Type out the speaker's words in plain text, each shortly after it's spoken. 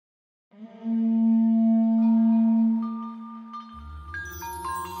Hi.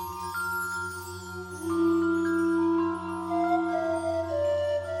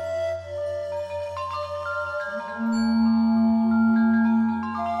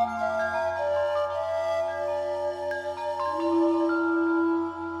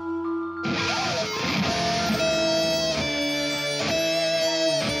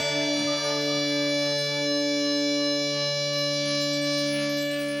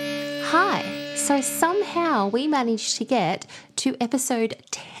 So somehow we managed to get to episode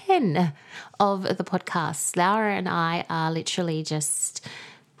 10 of the podcast. Laura and I are literally just,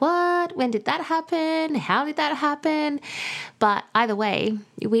 what? When did that happen? How did that happen? But either way,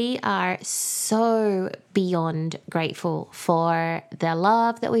 we are so beyond grateful for the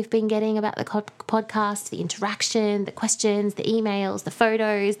love that we've been getting about the podcast, the interaction, the questions, the emails, the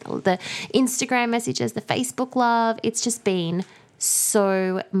photos, the Instagram messages, the Facebook love. It's just been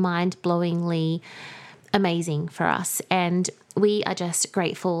so mind-blowingly amazing for us. And we are just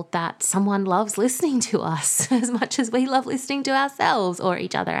grateful that someone loves listening to us as much as we love listening to ourselves, or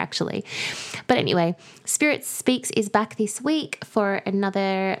each other actually. But anyway, Spirit Speaks is back this week for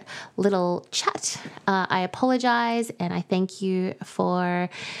another little chat. I apologize and I thank you for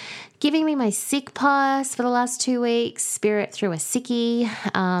giving me my sick pass for the last 2 weeks. Spirit threw a sickie.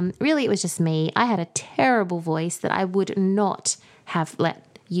 Really, it was just me. I had a terrible voice that I would not have let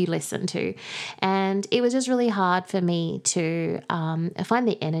you listen to. And it was just really hard for me to find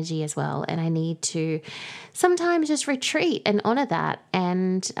the energy as well. And I need to sometimes just retreat and honor that.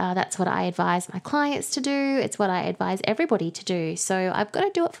 And that's what I advise my clients to do. It's what I advise everybody to do. So I've got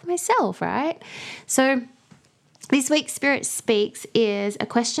to do it for myself, right? So this week's Spirit Speaks is a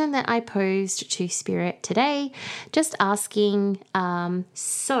question that I posed to Spirit today, just asking,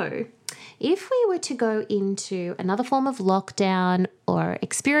 so if we were to go into another form of lockdown or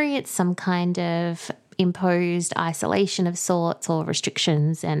experience some kind of imposed isolation of sorts or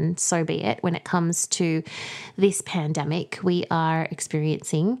restrictions, and so be it when it comes to this pandemic we are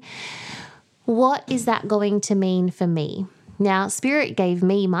experiencing, what is that going to mean for me? Now, Spirit gave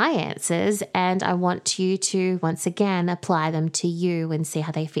me my answers, and I want you to once again apply them to you and see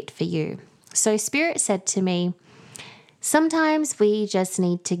how they fit for you. So Spirit said to me, sometimes we just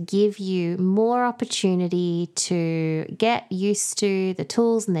need to give you more opportunity to get used to the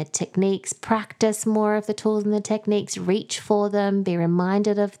tools and the techniques, practice more of the tools and the techniques, reach for them, be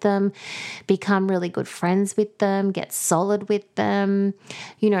reminded of them, become really good friends with them, get solid with them,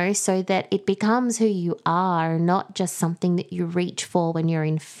 so that it becomes who you are, not just something that you reach for when you're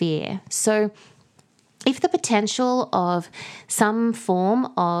in fear. So if the potential of some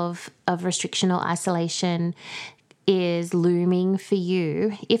form of restriction or isolation is looming for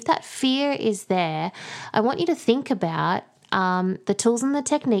you, if that fear is there, I want you to think about the tools and the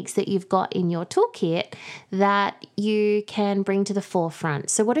techniques that you've got in your toolkit that you can bring to the forefront.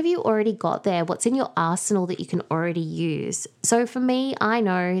 So what have you already got there? What's in your arsenal that you can already use? So for me, I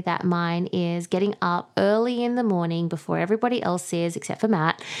know that mine is getting up early in the morning before everybody else is, except for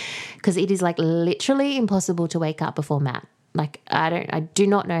Matt, because it is like literally impossible to wake up before Matt. Like I do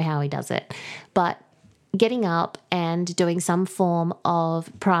not know how he does it, but getting up and doing some form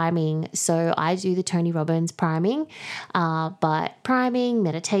of priming. So I do the Tony Robbins priming, but priming,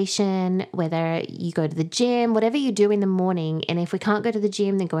 meditation, whether you go to the gym, whatever you do in the morning. And if we can't go to the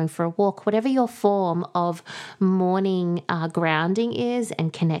gym, then going for a walk, whatever your form of morning grounding is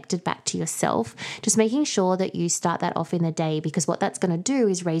and connected back to yourself, just making sure that you start that off in the day, because what that's going to do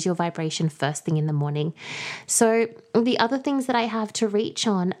is raise your vibration first thing in the morning. So the other things that I have to reach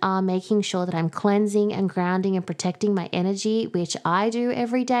on are making sure that I'm cleansing and grounding and protecting my energy, which I do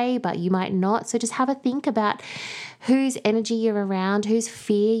every day, but you might not. So just have a think about whose energy you're around, whose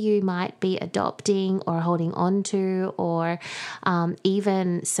fear you might be adopting or holding on to, or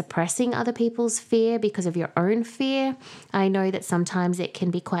even suppressing other people's fear because of your own fear. I know that sometimes it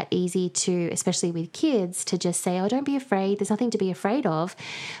can be quite easy to, especially with kids, to just say, oh, don't be afraid, there's nothing to be afraid of,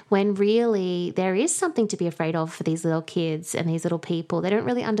 when really there is something to be afraid of for these little kids and these little people. They don't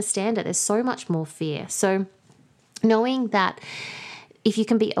really understand it. There's so much more fear. So knowing that if you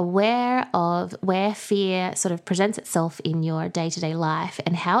can be aware of where fear sort of presents itself in your day-to-day life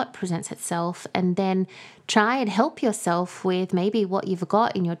and how it presents itself, and then try and help yourself with maybe what you've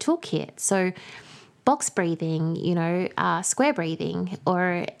got in your toolkit. So box breathing, square breathing,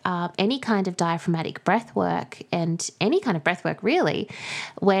 or any kind of diaphragmatic breath work, and any kind of breath work really,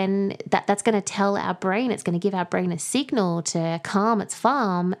 when that's going to tell our brain, it's going to give our brain a signal to calm its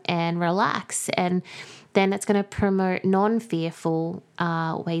farm and relax, and then it's going to promote non-fearful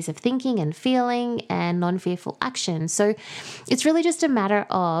ways of thinking and feeling and non-fearful action. So it's really just a matter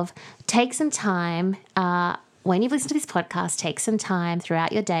of take some time, when you've listened to this podcast, take some time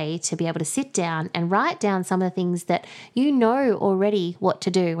throughout your day to be able to sit down and write down some of the things that you know already what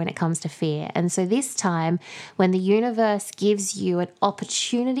to do when it comes to fear. And so this time, when the universe gives you an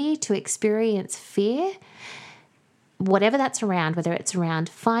opportunity to experience fear, whatever that's around, whether it's around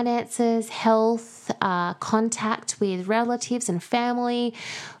finances, health, contact with relatives and family,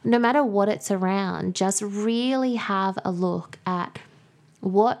 no matter what it's around, just really have a look at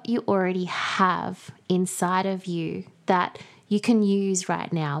what you already have inside of you that you can use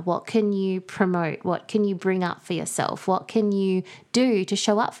right now. What can you promote? What can you bring up for yourself? What can you do to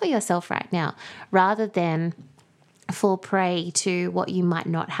show up for yourself right now, rather than fall prey to what you might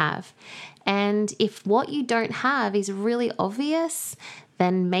not have? And if what you don't have is really obvious,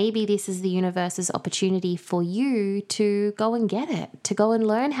 then maybe this is the universe's opportunity for you to go and get it, to go and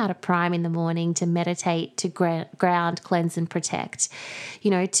learn how to prime in the morning, to meditate, to ground, cleanse, and protect.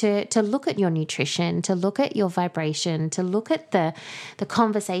 To look at your nutrition, to look at your vibration, to look at the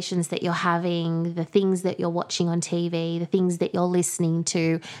conversations that you're having, the things that you're watching on TV, the things that you're listening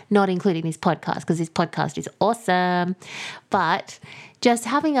to, not including this podcast, because this podcast is awesome, but just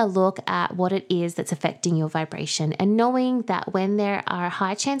having a look at what it is that's affecting your vibration, and knowing that when there are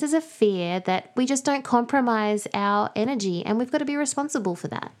high chances of fear, that we just don't compromise our energy, and we've got to be responsible for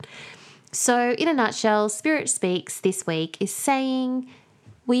that. So in a nutshell, Spirit Speaks this week is saying,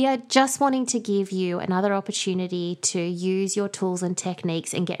 we are just wanting to give you another opportunity to use your tools and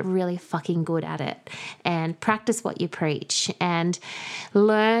techniques and get really fucking good at it, and practice what you preach, and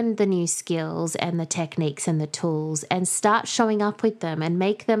learn the new skills and the techniques and the tools, and start showing up with them and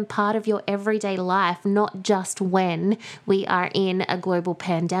make them part of your everyday life, not just when we are in a global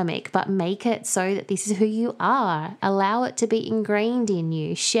pandemic, but make it so that this is who you are. Allow it to be ingrained in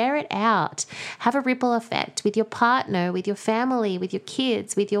you. Share it out. Have a ripple effect with your partner, with your family, with your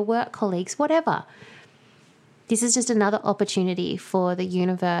kids, with your work colleagues, whatever. This is just another opportunity for the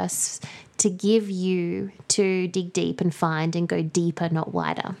universe to give you to dig deep and find and go deeper, not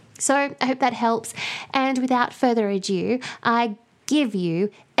wider. So I hope that helps. And without further ado, I give you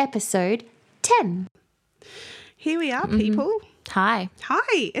episode 10. Here we are, people. Hi.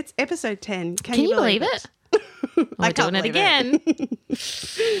 Hi, it's episode 10. Can you believe it? We're doing it again.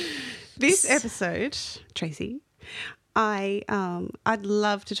 This episode, Tracy, I'd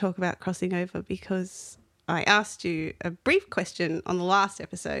love to talk about crossing over, because I asked you a brief question on the last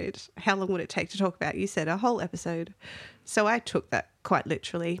episode. How long would it take to talk about? You said a whole episode. So I took that quite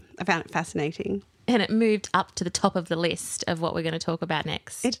literally. I found it fascinating. And it moved up to the top of the list of what we're going to talk about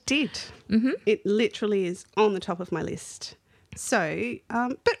next. It did. Mm-hmm. It literally is on the top of my list. So,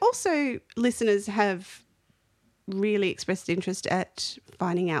 but also listeners have really expressed interest at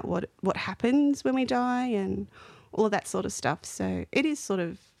finding out what happens when we die and all of that sort of stuff. So it is sort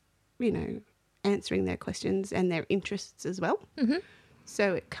of, answering their questions and their interests as well. Mm-hmm.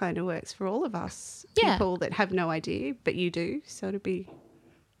 So it kind of works for all of us, people that have no idea, but you do. So it'd be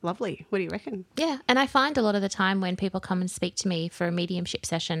lovely. What do you reckon? Yeah. And I find a lot of the time when people come and speak to me for a mediumship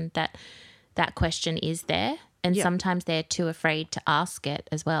session that question is there. And sometimes they're too afraid to ask it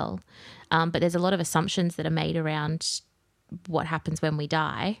as well. But there's a lot of assumptions that are made around what happens when we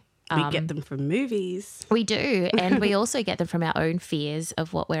die. We get them from movies. We do. And we also get them from our own fears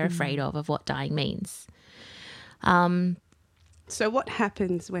of what we're afraid of what dying means. So what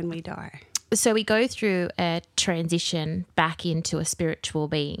happens when we die? So we go through a transition back into a spiritual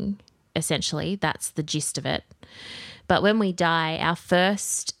being, essentially. That's the gist of it. But when we die, our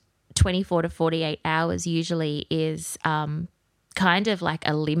first 24 to 48 hours usually is kind of like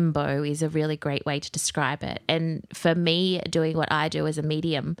a limbo is a really great way to describe it. And for me, doing what I do as a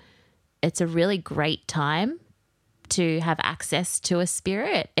medium, it's a really great time to have access to a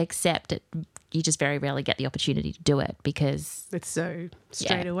spirit, except you just very rarely get the opportunity to do it because it's so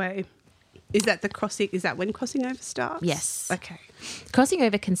straight away. Is that when crossing over starts? Yes. Okay. Crossing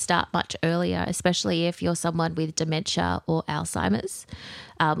over can start much earlier, especially if you're someone with dementia or Alzheimer's,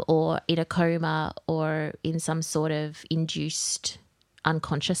 or in a coma or in some sort of induced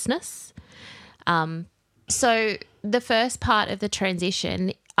unconsciousness. So the first part of the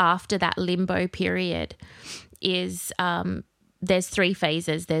transition after that limbo period is there's 3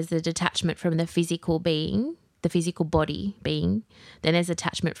 phases. There's the detachment from the physical being, the physical body being. Then there's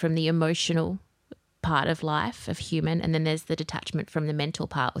attachment from the emotional part of life of human. And then there's the detachment from the mental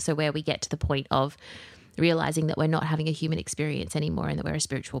part. So where we get to the point of realizing that we're not having a human experience anymore and that we're a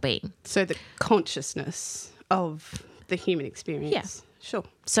spiritual being. So the consciousness of the human experience. Yeah. Sure.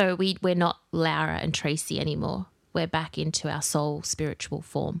 So we're not Laura and Tracy anymore. We're back into our soul spiritual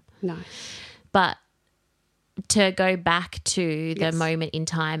form. Nice. But to go back to the Yes. moment in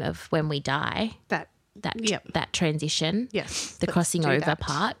time of when we die, That Yep. that transition, Yes. the let's crossing do over that.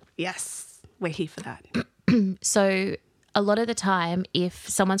 part. Yes. We're here for that. So a lot of the time, if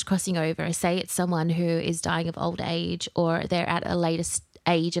someone's crossing over, say it's someone who is dying of old age or they're at a later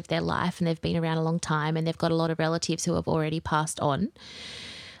age of their life and they've been around a long time and they've got a lot of relatives who have already passed on.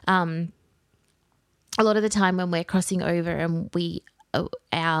 A lot of the time when we're crossing over and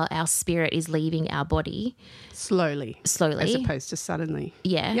our spirit is leaving our body Slowly. As opposed to suddenly.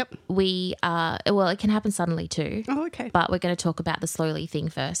 yeah, Yep. we well, it can happen suddenly too. Oh, okay. But we're going to talk about the slowly thing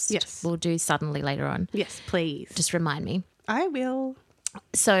first. Yes. We'll do suddenly later on. Yes, please. Just remind me. I will.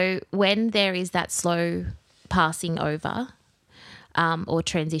 So when there is that slow passing over or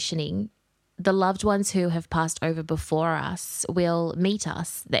transitioning, the loved ones who have passed over before us will meet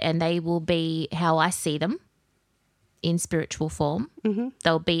us and they will be how I see them in spiritual form. Mm-hmm.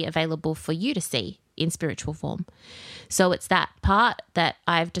 They'll be available for you to see in spiritual form. So it's that part that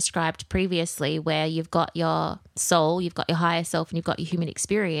I've described previously where you've got your soul, you've got your higher self, and you've got your human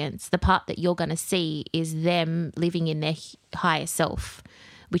experience. The part that you're going to see is them living in their higher self,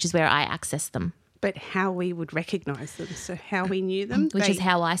 which is where I access them. But how we would recognise them, so how we knew them. Which is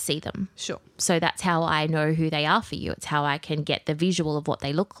how I see them. Sure. So that's how I know who they are for you. It's how I can get the visual of what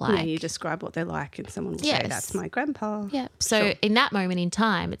they look like. Yeah, you describe what they're like and someone will say, Yes. that's my grandpa. Yeah. So Sure. in that moment in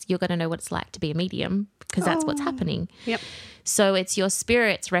time, you're going to know what it's like to be a medium because that's what's happening. Yep. So it's your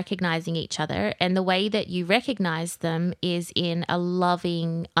spirits recognizing each other. And the way that you recognize them is in a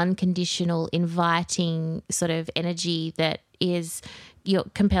loving, unconditional, inviting sort of energy that is you're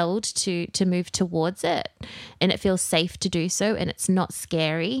compelled to move towards it. And it feels safe to do so. And it's not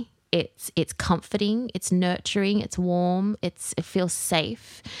scary. It's comforting, it's nurturing, it's warm, it feels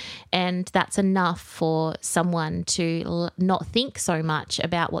safe. And that's enough for someone to not think so much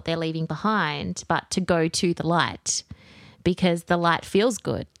about what they're leaving behind, but to go to the light because the light feels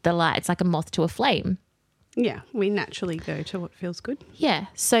good. The light, it's like a moth to a flame. Yeah, we naturally go to what feels good. Yeah.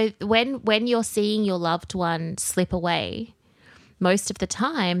 So when you're seeing your loved one slip away, most of the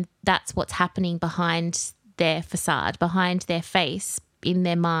time that's what's happening behind their facade, behind their face. In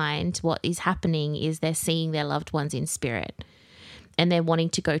their mind, what is happening is they're seeing their loved ones in spirit and they're wanting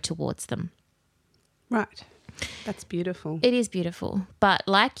to go towards them. Right. That's beautiful. It is beautiful. But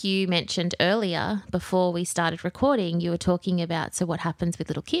like you mentioned earlier, before we started recording, you were talking about, so what happens with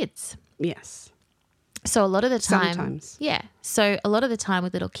little kids? Yes. So a lot of the time, Sometimes. yeah. So a lot of the time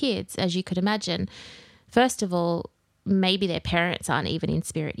with little kids, as you could imagine, first of all, maybe their parents aren't even in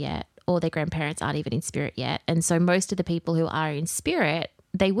spirit yet. Or their grandparents aren't even in spirit yet. And so most of the people who are in spirit,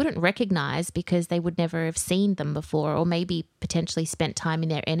 they wouldn't recognize because they would never have seen them before or maybe potentially spent time in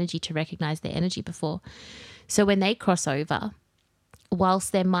their energy to recognize their energy before. So when they cross over,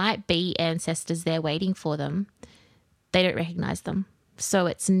 whilst there might be ancestors there waiting for them, they don't recognize them. So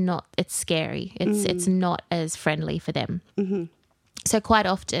it's scary. It's not as friendly for them. Mm-hmm. So quite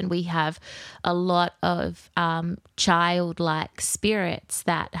often we have a lot of childlike spirits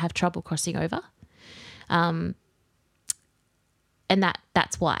that have trouble crossing over. And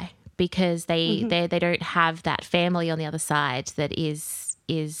that's why, because they don't have that family on the other side that is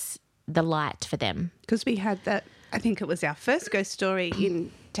the light for them. Because we had that, I think it was our first ghost story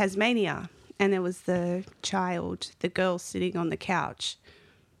in Tasmania, and there was the girl sitting on the couch.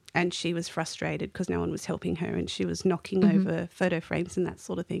 And she was frustrated because no one was helping her and she was knocking over photo frames and that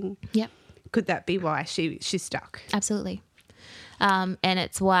sort of thing. Yep. Could that be why she's stuck? Absolutely. And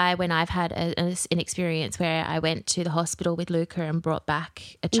it's why when I've had an experience where I went to the hospital with Luca and brought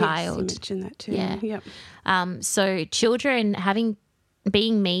back a child. Yes, you mentioned that too. Yeah. Yep. So children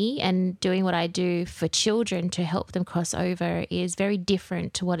being me and doing what I do for children to help them cross over is very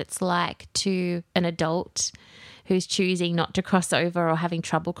different to what it's like to an adult who's choosing not to cross over or having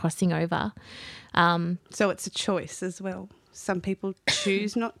trouble crossing over. So it's a choice as well. Some people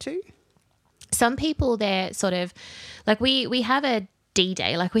choose not to. Some people, they're sort of like we have a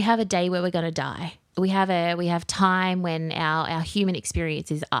D-Day, like we have a day where we're going to die. We have time when our human experience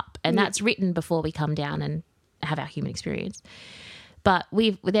is up, and that's written before we come down and have our human experience. But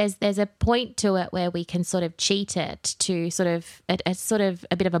there's a point to it where we can sort of cheat it to sort of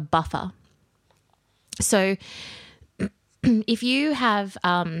a bit of a buffer. So if you have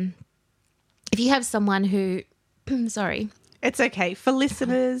someone who sorry. It's okay. For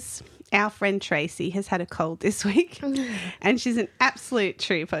listeners, our friend Tracy has had a cold this week and she's an absolute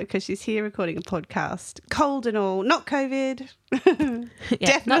trooper because she's here recording a podcast. Cold and all, not COVID.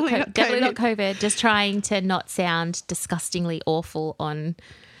 Yeah, Definitely not COVID. Just trying to not sound disgustingly awful on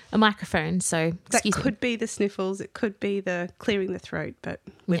a microphone. So That excuse me. could be the sniffles. It could be the clearing the throat, but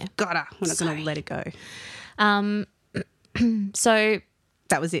we're not going to let it go. So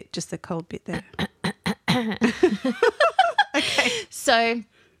That was it, just the cold bit there. Okay. So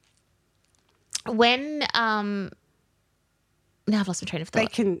when now I've lost my train of thought. They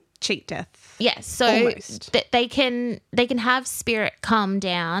can cheat death. Yes, so Almost. they can have spirit come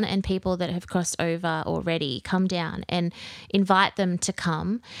down, and people that have crossed over already come down and invite them to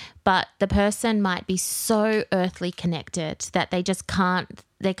come, but the person might be so earthly connected that they just can't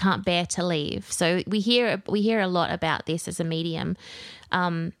bear to leave. So we hear a lot about this as a medium.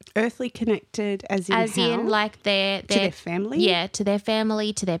 Earthly connected as in how? Like their To their family? Yeah, to their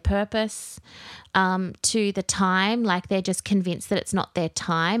family, to their purpose, to the time. Like they're just convinced that it's not their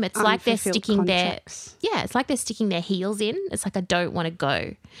time. It's like they're Unfulfilled sticking contracts. it's like they're sticking their heels in. It's like, I don't want to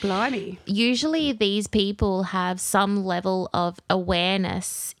go. Blimey. Usually these people have some level of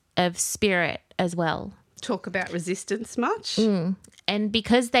awareness of spirit as well. Talk about resistance much? And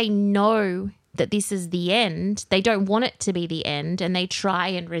because they know that this is the end, they don't want it to be the end, and they try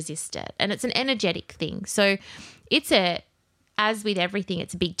and resist it. And it's an energetic thing. So as with everything,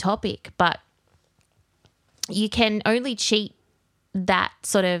 it's a big topic, but you can only cheat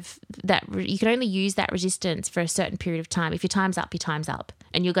you can only use that resistance for a certain period of time. If your time's up,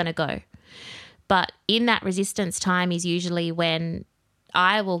 and you're going to go. But in that resistance time is usually when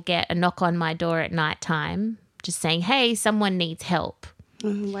I will get a knock on my door at night time just saying, hey, someone needs help.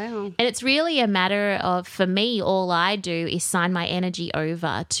 Wow. And it's really a matter of, for me, all I do is sign my energy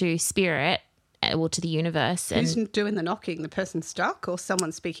over to spirit, or to the universe. And Who's doing the knocking? The person stuck or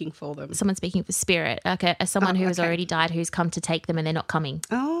someone speaking for them? someone speaking for spirit, okay, as someone who has okay. already died, who's come to take them and they're not coming.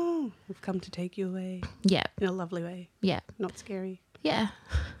 Oh, we've come to take you away Yeah, in a lovely way. yeah, Not scary. yeah.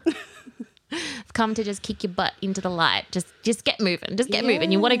 I've come to just kick your butt into the light. Just get moving. Just get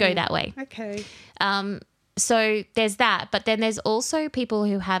moving. You want to go that way. Okay. So there's that, but then there's also people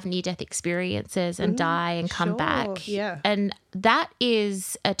who have near-death experiences and die and come sure, back. yeah. And that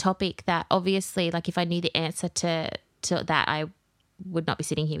is a topic that obviously, like, if I knew the answer to that, I would not be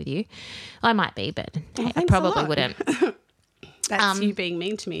sitting here with you. I might be, but hey, I thanks a probably lot. wouldn't. That's you being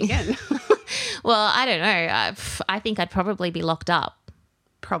mean to me again. Well, I don't know. I think I'd probably be locked up.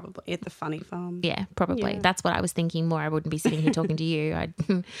 Probably at the funny farm. Yeah, probably. Yeah. That's what I was thinking more. I wouldn't be sitting here talking to you.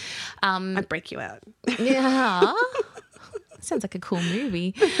 I'd break you out. Yeah. Sounds like a cool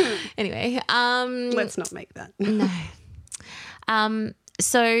movie. Anyway, Let's not make that. no.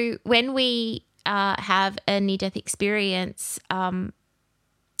 So when we have a near-death experience,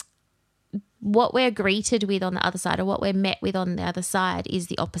 what we're greeted with on the other side, or what we're met with on the other side, is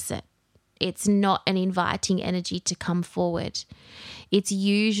the opposite. It's not an inviting energy to come forward. It's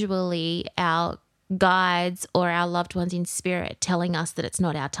usually our guides or our loved ones in spirit telling us that it's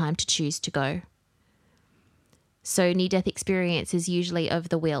not our time to choose to go. So near-death experience is usually of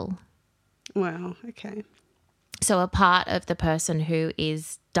the will. Wow. Okay. So a part of the person who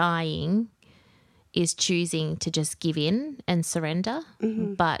is dying is choosing to just give in and surrender,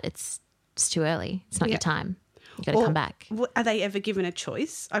 but it's too early. It's not your time. You've got to come back. Are they ever given a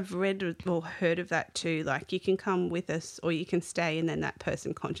choice? I've read or heard of that too. Like, you can come with us or you can stay, and then that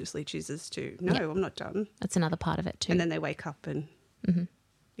person consciously chooses to, no, I'm not done. That's another part of it too. And then they wake up and,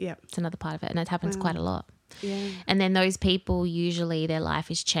 yeah. It's another part of it, and it happens quite a lot. Yeah. And then those people, usually their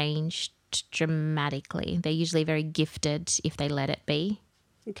life is changed dramatically. They're usually very gifted if they let it be.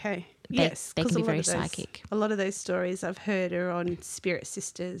 Okay. Yes, they 'cause can be a lot very of those- psychic. A lot of those stories I've heard are on Spirit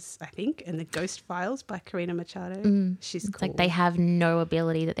Sisters, I think, and The Ghost Files by Karina Machado. She's It's cool. like they have no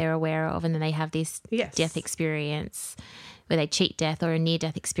ability that they're aware of, and then they have this Yes. death experience where they cheat death or a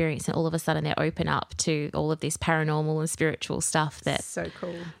near-death experience, and all of a sudden they're open up to all of this paranormal and spiritual stuff that, So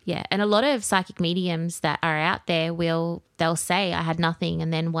cool. yeah. And a lot of psychic mediums that are out there they'll say, I had nothing,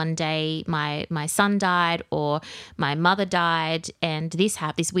 and then one day my son died or my mother died, and this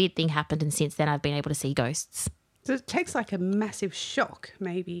weird thing happened, and since then I've been able to see ghosts. So it takes like a massive shock,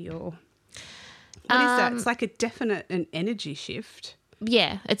 maybe, or what is that? It's like a definite an energy shift.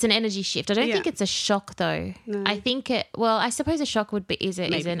 Yeah, it's an energy shift. I don't Yeah. think it's a shock though. No. I think I suppose a shock would be is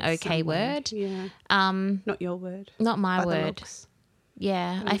Maybe an okay some word. Yeah. Not your word. Not my By the word. looks.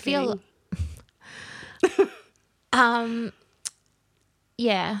 Yeah, I'm I feel kidding.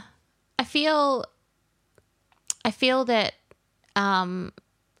 yeah. I feel that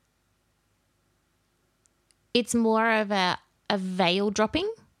it's more of a veil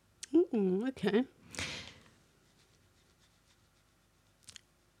dropping. Okay.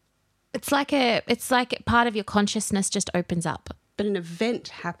 It's like part of your consciousness just opens up. But an event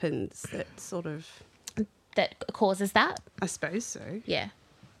happens that sort of, That causes that. I suppose so, Yeah.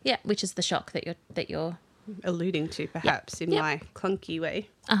 Yeah, which is the shock that you're alluding to perhaps in Yep. my clunky way.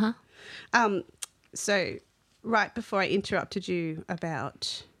 uh-huh. So right before I interrupted you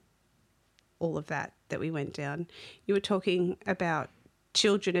about all of that we went down, you were talking about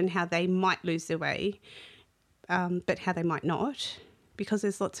children and how they might lose their way, but how they might not, because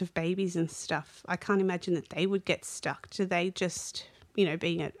there's lots of babies and stuff. I can't imagine that they would get stuck. Do they just, you know,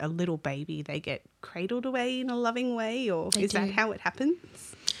 being a little baby, they get cradled away in a loving way, or is that how it happens?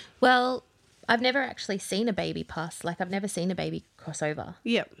 Well, I've never actually seen a baby pass. Like, I've never seen a baby cross over.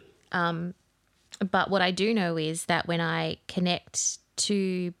 Yep. But what I do know is that when I connect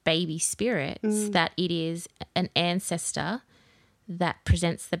to baby spirits, that it is an ancestor that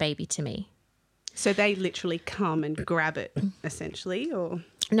presents the baby to me. So they literally come and grab it, essentially, or?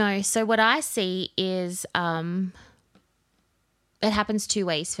 No. So what I see is it happens two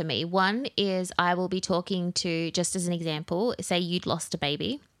ways for me. One is I will be talking to, just as an example, say you'd lost a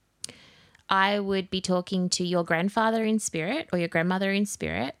baby. I would be talking to your grandfather in spirit or your grandmother in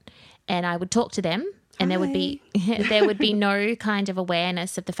spirit, and I would talk to them. And there would be no kind of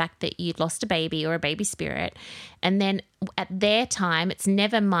awareness of the fact that you'd lost a baby or a baby spirit. And then at their time, it's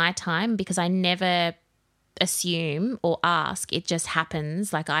never my time, because I never assume or ask. It just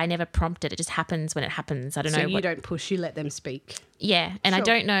happens. Like, I never prompt it. It just happens when it happens. I don't know. So you don't push, you let them speak. Yeah. And I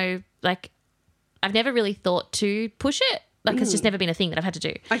don't know, like, I've never really thought to push it. Like, it's just never been a thing that I've had to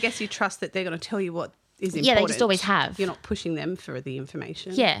do. I guess you trust that they're going to tell you what is important. Yeah, they just always have. You're not pushing them for the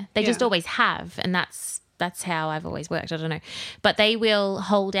information. Yeah, they just always have, and that's how I've always worked. I don't know. But they will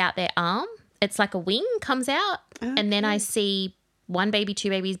hold out their arm. It's like a wing comes out, and then I see one baby, two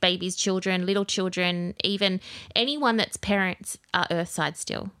babies, children, little children, even anyone that's parents are earthside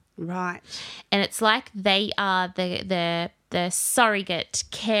still. Right. And it's like they are the surrogate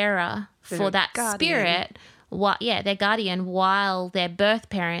carer for that guardian. Spirit. Their guardian, while their birth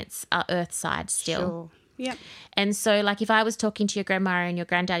parents are earthside still. Sure. Yep. And so, like, if I was talking to your grandma and your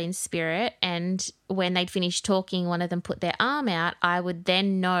granddad in spirit, and when they'd finished talking, one of them put their arm out, I would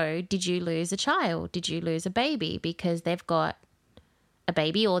then know, did you lose a child? Did you lose a baby? Because they've got a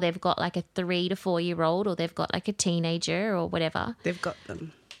baby, or they've got like a 3 to 4 year old, or they've got like a teenager or whatever. They've got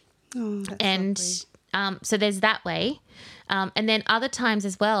them. Oh, that's and so there's that way. And then other times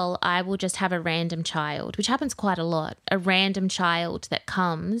as well, I will just have a random child, which happens quite a lot, a random child that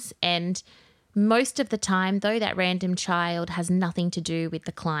comes. And most of the time, though, that random child has nothing to do with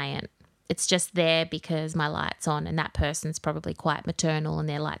the client. It's just there because my light's on, and that person's probably quite maternal and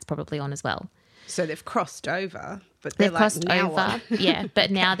their light's probably on as well. So they've crossed over, but they've crossed over, yeah.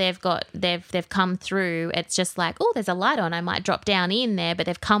 But now they've come through. It's just like, oh, there's a light on. I might drop down in there, but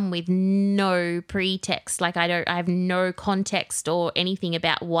they've come with no pretext. Like, I have no context or anything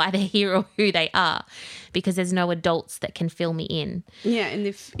about why they're here or who they are, because there's no adults that can fill me in. Yeah, and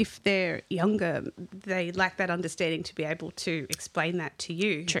if they're younger, they lack that understanding to be able to explain that to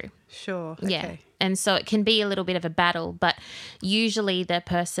you. True. Sure. Okay. Yeah. And so it can be a little bit of a battle, but usually the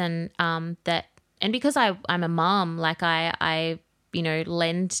person that. And because I'm a mom, like I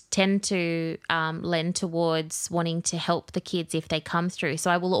tend to lend towards wanting to help the kids if they come through.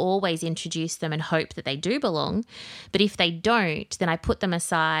 So I will always introduce them and hope that they do belong. But if they don't, then I put them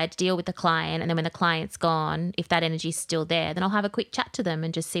aside, deal with the client, and then when the client's gone, if that energy's still there, then I'll have a quick chat to them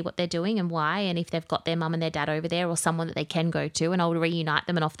and just see what they're doing and why, and if they've got their mum and their dad over there or someone that they can go to, and I'll reunite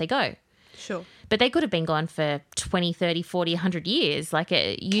them and off they go. Sure. But they could have been gone for 20, 30, 40, 100 years. Like,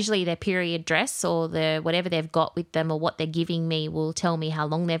 usually their period dress or whatever they've got with them or what they're giving me will tell me how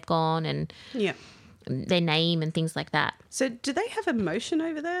long they've gone and their name and things like that. So do they have emotion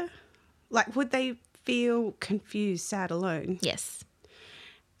over there? Like, would they feel confused, sad, alone? Yes.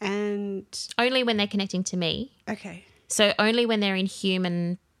 And only when they're connecting to me. Okay. So only when they're in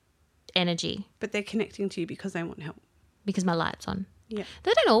human energy. But they're connecting to you because they want help. Because my light's on. Yeah.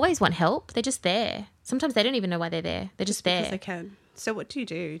 They don't always want help. They're just there. Sometimes they don't even know why they're there. They're just there. Because they can. So what do you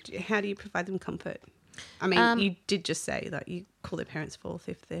do? How do you provide them comfort? I mean, you did just say that you call their parents forth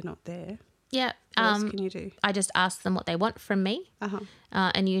if they're not there. Yeah. What else can you do? I just ask them what they want from me.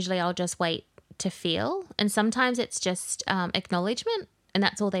 And usually I'll just wait to feel. And sometimes it's just acknowledgement, and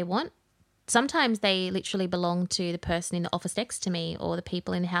that's all they want. Sometimes they literally belong to the person in the office next to me or the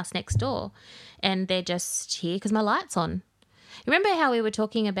people in the house next door, and they're just here because my light's on. Remember how we were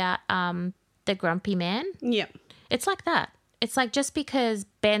talking about the grumpy man? Yeah. It's like that. It's like, just because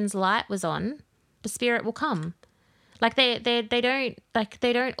Ben's light was on, the spirit will come. Like, they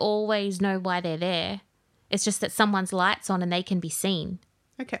don't always know why they're there. It's just that someone's light's on and they can be seen.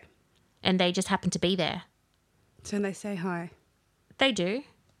 Okay. And they just happen to be there. So they say hi. They do.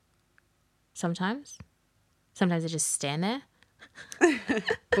 Sometimes. Sometimes they just stand there.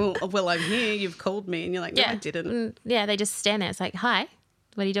 well, I'm here. You've called me, and you're like, no, I didn't. Yeah, they just stand there. It's like, hi,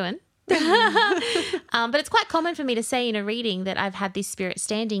 what are you doing? But it's quite common for me to say in a reading that I've had this spirit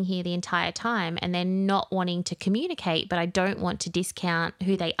standing here the entire time and they're not wanting to communicate, but I don't want to discount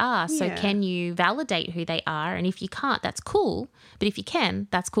who they are. So Yeah. can you validate who they are? And if you can't, that's cool. But if you can,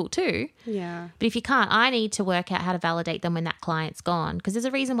 that's cool too. Yeah. But if you can't, I need to work out how to validate them when that client's gone, because there's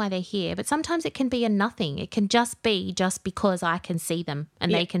a reason why they're here. But sometimes it can be a nothing. It can just be just because I can see them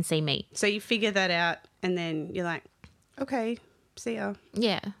and they can see me. So you figure that out and then you're like, okay, see ya.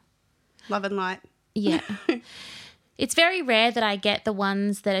 Yeah. Love and light. Yeah. It's very rare that I get the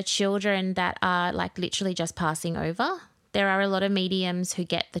ones that are children that are like literally just passing over. There are a lot of mediums who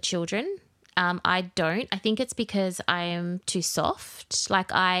get the children. I don't. I think it's because I am too soft.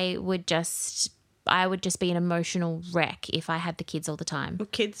 Like I would just be an emotional wreck if I had the kids all the time. Well,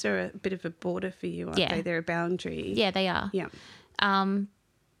 kids are a bit of a border for you, aren't Yeah. they? They're a boundary. Yeah, they are. Yeah.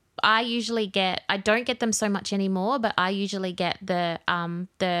 I don't get them so much anymore, but I usually get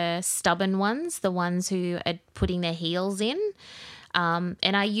the stubborn ones, the ones who are putting their heels in. And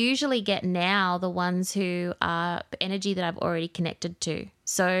I usually get now the ones who are energy that I've already connected to.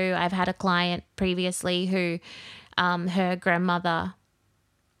 So I've had a client previously who her grandmother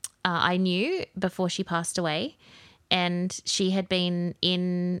I knew before she passed away, and she had been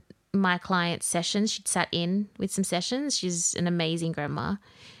in my client's sessions. She'd sat in with some sessions. She's an amazing grandma.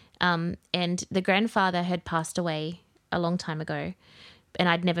 And the grandfather had passed away a long time ago, and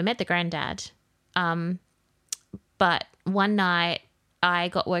I'd never met the granddad. But one night I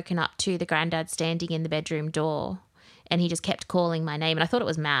got woken up to the granddad standing in the bedroom door, and he just kept calling my name, and I thought it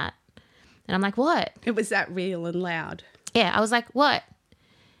was Matt. And I'm like, what? It was that real and loud. Yeah, I was like, what?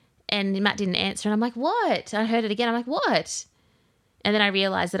 And Matt didn't answer, and I'm like, what? I heard it again. I'm like, what? And then I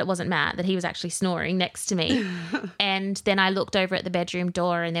realised that it wasn't Matt, that he was actually snoring next to me. And then I looked over at the bedroom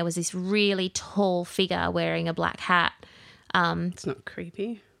door, and there was this really tall figure wearing a black hat. It's not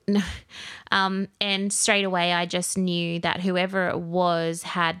creepy. And straight away I just knew that whoever it was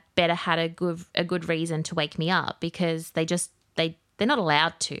had a good reason to wake me up, because they're not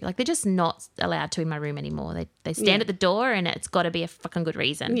allowed to. Like, they're just not allowed to in my room anymore. They stand at the door, and it's got to be a fucking good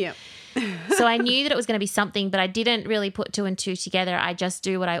reason. Yeah. So I knew that it was going to be something, but I didn't really put two and two together. I just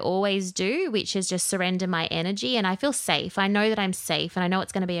do what I always do, which is just surrender my energy, and I feel safe. I know that I'm safe, and I know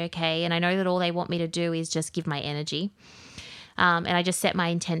it's going to be okay, and I know that all they want me to do is just give my energy. And I just set my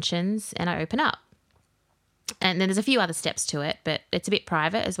intentions and I open up. And then there's a few other steps to it, but it's a bit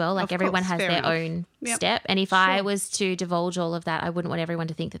private as well. Like, Of everyone course, has fair their enough. own Yep. step. And if I was to divulge all of that, I wouldn't want everyone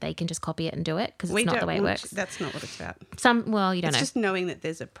to think that they can just copy it and do it, because it's not the way it works. That's not what it's about. You don't It's know. just knowing that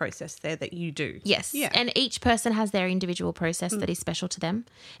there's a process there that you do. Yes. Yeah. And each person has their individual process that is special to them.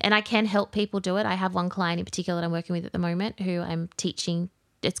 And I can help people do it. I have one client in particular that I'm working with at the moment who I'm teaching.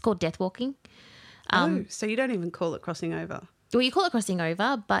 It's called death walking. So you don't even call it crossing over. Well, you call it crossing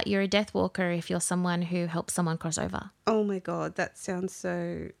over, but you're a death walker if you're someone who helps someone cross over. Oh my God, that sounds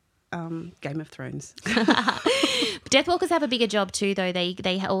so Game of Thrones. Death walkers have a bigger job too, though.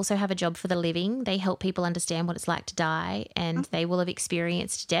 They also have a job for the living. They help people understand what it's like to die, and they will have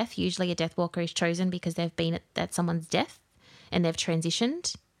experienced death. Usually a death walker is chosen because they've been at someone's death and they've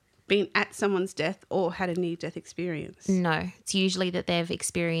transitioned. Been at someone's death or had a near-death experience. No, it's usually that they've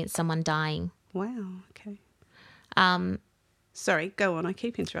experienced someone dying. Wow, okay. Sorry, go on. I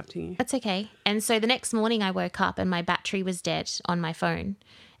keep interrupting you. That's okay. And so the next morning I woke up and my battery was dead on my phone.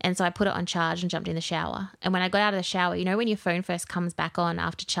 And so I put it on charge and jumped in the shower. And when I got out of the shower, you know when your phone first comes back on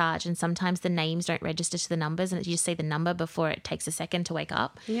after charge and sometimes the names don't register to the numbers and you just see the number before it takes a second to wake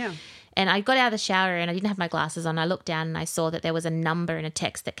up? Yeah. And I got out of the shower and I didn't have my glasses on. I looked down and I saw that there was a number and a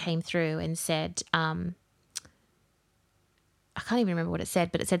text that came through and said, I can't even remember what it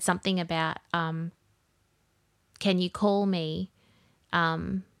said, but it said something about, can you call me?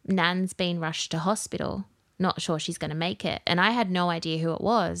 Nan's been rushed to hospital. Not sure she's going to make it. And I had no idea who it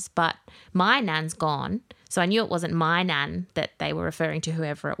was, but my nan's gone. So I knew it wasn't my nan that they were referring to,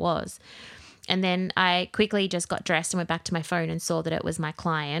 whoever it was. And then I quickly just got dressed and went back to my phone and saw that it was my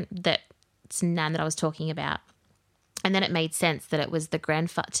client, that's nan that I was talking about. And then it made sense that it was the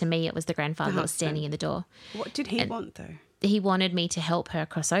grandfather. To me, it was the grandfather that was standing in the door. What did he want though? He wanted me to help her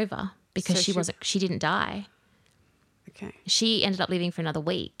cross over because So she didn't die. Okay. She ended up living for another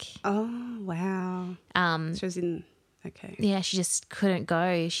week. Oh, wow. She was in, okay. Yeah, she just couldn't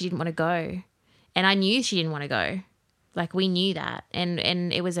go. She didn't want to go. And I knew she didn't want to go. Like, we knew that. And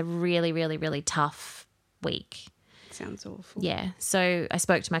it was a really, really, really tough week. Sounds awful. Yeah. So I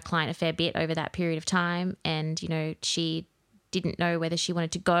spoke to my client a fair bit over that period of time. And, you know, she didn't know whether she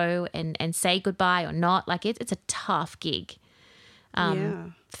wanted to go and say goodbye or not. Like, it's a tough gig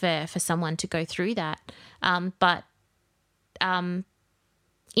for someone to go through that. But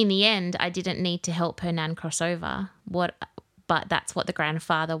in the end, I didn't need to help her nan cross over. But that's what the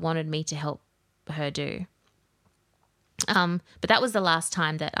grandfather wanted me to help her do. But that was the last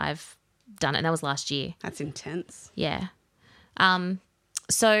time that I've done it. And that was last year. That's intense. Yeah.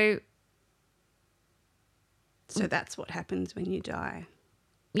 So that's what happens when you die.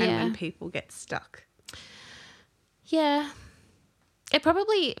 Yeah. And when people get stuck. Yeah.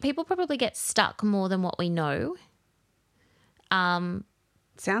 People probably get stuck more than what we know.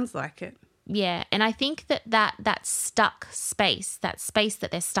 Sounds like it. Yeah. And I think that stuck space, that space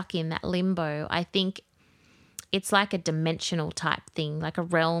that they're stuck in, that limbo, I think it's like a dimensional type thing, like a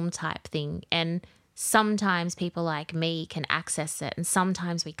realm type thing. And sometimes people like me can access it and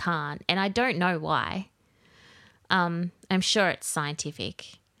sometimes we can't. And I don't know why. I'm sure it's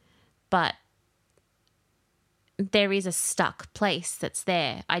scientific, but there is a stuck place that's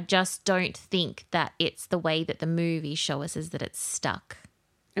there. I just don't think that it's the way that the movies show us, is that it's stuck.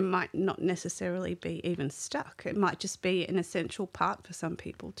 It might not necessarily be even stuck. It might just be an essential part for some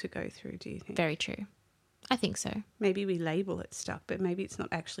people to go through, do you think? Very true. I think so. Maybe we label it stuck, but maybe it's not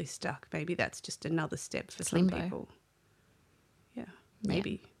actually stuck. Maybe that's just another step for some limbo. people. Yeah,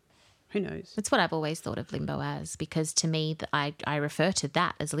 maybe. Yeah. Who knows? That's what I've always thought of limbo as, because to me, I refer to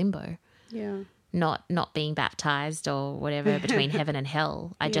that as limbo. Yeah. Not being baptized or whatever between heaven and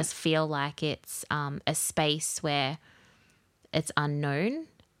hell. I just feel like it's a space where it's unknown.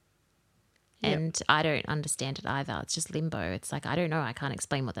 And I don't understand it either. It's just limbo. It's like, I don't know. I can't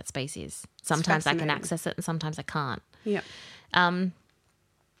explain what that space is. Sometimes I can access it and sometimes I can't. Yeah.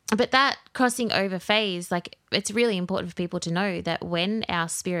 But that crossing over phase, like, it's really important for people to know that when our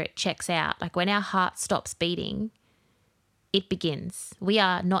spirit checks out, like when our heart stops beating, it begins. We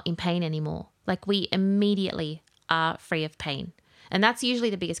are not in pain anymore. Like, we immediately are free of pain. And that's usually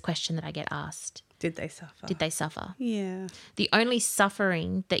the biggest question that I get asked. Did they suffer? Did they suffer? Yeah. The only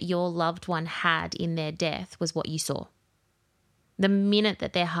suffering that your loved one had in their death was what you saw. The minute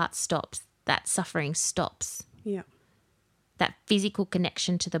that their heart stops, that suffering stops. Yeah. That physical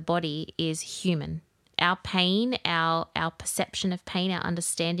connection to the body is human. Our pain, our perception of pain, our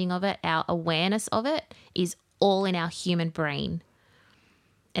understanding of it, our awareness of it is all in our human brain.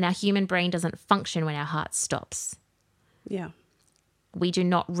 And our human brain doesn't function when our heart stops. Yeah. We do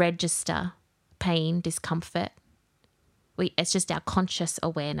not register pain, discomfort. It's just our conscious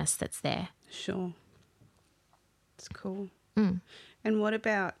awareness that's there. Sure. It's cool. And what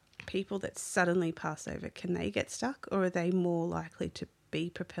about people that suddenly pass over? Can they get stuck, or are they more likely to be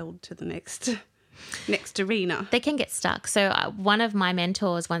propelled to the next arena? They can get stuck. So one of my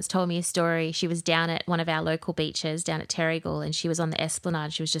mentors once told me a story. She was down at one of our local beaches down at Terrigal, and she was on the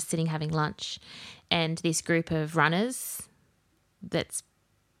Esplanade. She was just sitting having lunch, and this group of runners, that's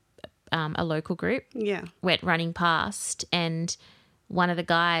a local group, went running past, and one of the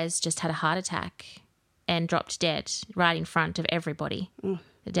guys just had a heart attack and dropped dead right in front of everybody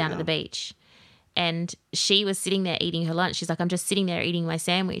down at the beach. And she was sitting there eating her lunch. She's like, I'm just sitting there eating my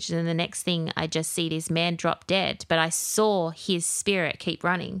sandwich. And then the next thing, I just see this man drop dead. But I saw his spirit keep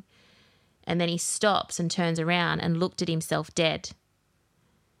running. And then he stops and turns around and looked at himself dead.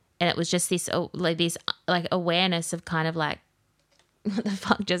 And it was just this awareness of kind of like, what the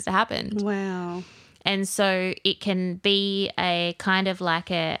fuck just happened? Wow. And so it can be a kind of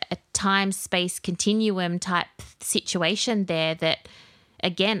like a time-space continuum type situation there that,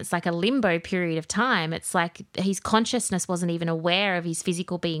 again, it's like a limbo period of time. It's like his consciousness wasn't even aware of his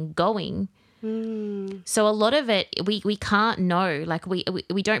physical being going. So a lot of it we can't know. Like we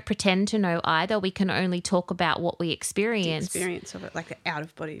don't pretend to know either. We can only talk about what we experience. The experience of it, like the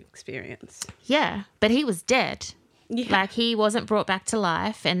out-of-body experience. Yeah, but he was dead. Yeah. Like he wasn't brought back to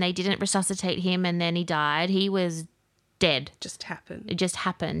life and they didn't resuscitate him and then he died. He was dead. Just happened. It just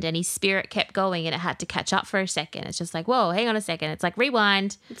happened and his spirit kept going and it had to catch up for a second. It's just like, whoa, hang on a second. It's like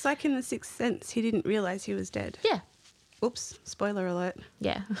rewind. It's like in The Sixth Sense. He didn't realise he was dead. Yeah. Oops, spoiler alert.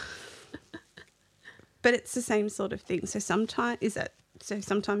 Yeah. But it's the same sort of thing. So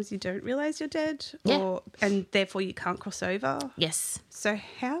sometimes you don't realise you're dead, and therefore you can't cross over. Yes. So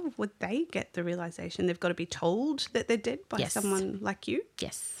how would they get the realisation? They've got to be told that they're dead by someone like you?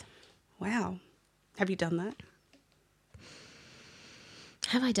 Yes. Wow. Have you done that?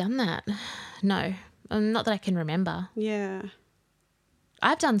 Have I done that? No. Not that I can remember. Yeah.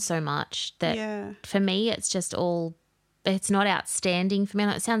 I've done so much that for me it's just all, it's not outstanding for me.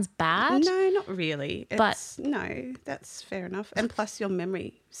 It sounds bad. No, not really. No, that's fair enough. And plus your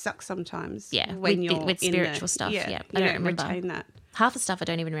memory sucks sometimes. Yeah, when you're with spiritual stuff. Yeah, I don't remember. Retain that. Half the stuff I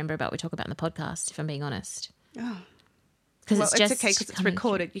don't even remember about we talk about in the podcast, if I'm being honest. Oh. Because it's okay because it's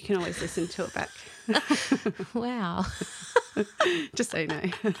recorded. You can always listen to it back. Wow. Just so you know.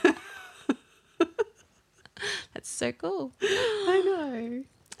 That's so cool. I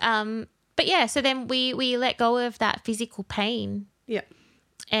know. But yeah, so then we let go of that physical pain. Yeah.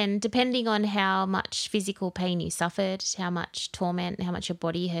 And depending on how much physical pain you suffered, how much torment, how much your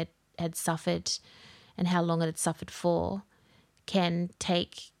body had suffered and how long it had suffered for, can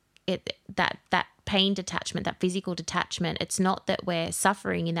take it that pain detachment, that physical detachment. It's not that we're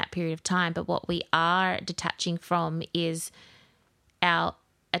suffering in that period of time, but what we are detaching from is our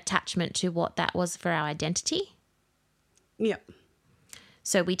attachment to what that was for our identity. Yeah.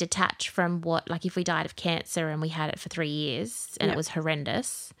 So we detach from what, like if we died of cancer and we had it for 3 years and it was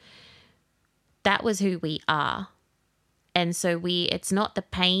horrendous, that was who we are. And so it's not the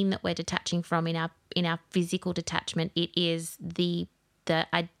pain that we're detaching from in our physical detachment. It is the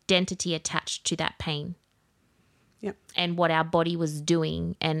identity attached to that pain. Yep. And what our body was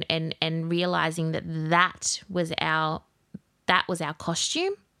doing and realizing that was our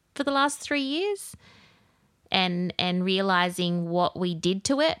costume for the last 3 years. And realizing what we did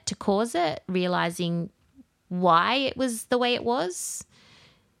to it to cause it, realizing why it was the way it was,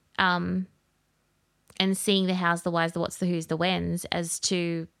 and seeing the hows, the whys, the whats, the whos, the whens as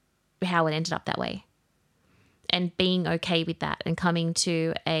to how it ended up that way, and being okay with that and coming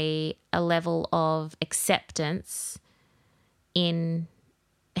to a level of acceptance in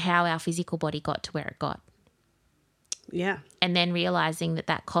how our physical body got to where it got. Yeah. And then realizing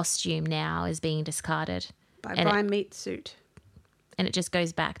that costume now is being discarded. Bye-bye meat suit. And it just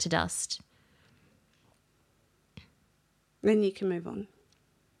goes back to dust. Then you can move on.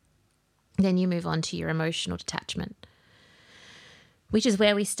 Then you move on to your emotional detachment, which is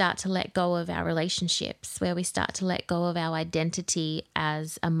where we start to let go of our relationships, where we start to let go of our identity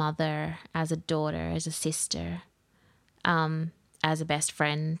as a mother, as a daughter, as a sister, as a best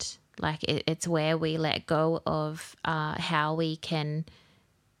friend. Like it's where we let go of how we can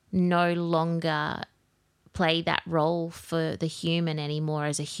no longer play that role for the human anymore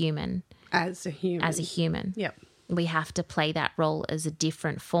as a human. As a human. Yep. We have to play that role as a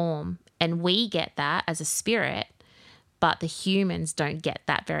different form. And we get that as a spirit, but the humans don't get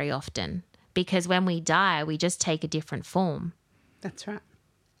that very often, because when we die, we just take a different form. That's right.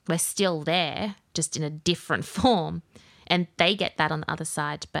 We're still there, just in a different form. And they get that on the other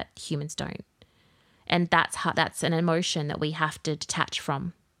side, but humans don't. And that's an emotion that we have to detach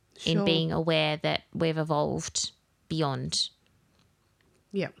from. Sure. In being aware that we've evolved beyond.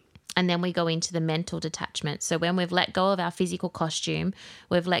 Yeah. And then we go into the mental detachment. So when we've let go of our physical costume,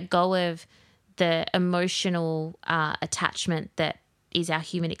 we've let go of the emotional attachment that is our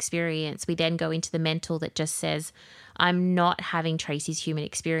human experience. We then go into the mental that just says, I'm not having Tracy's human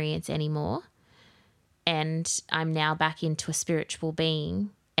experience anymore. And I'm now back into a spiritual being.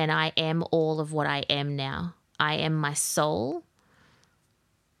 And I am all of what I am now. I am my soul.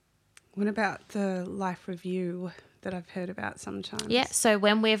 What about the life review that I've heard about sometimes? Yeah, so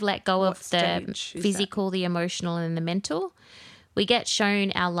when we've let go of the physical, the emotional and the mental, we get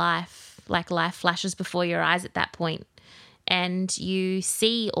shown our life, like life flashes before your eyes at that point. And you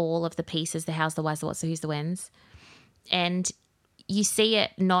see all of the pieces, the hows, the whys, the whats, the whos, the whens. And you see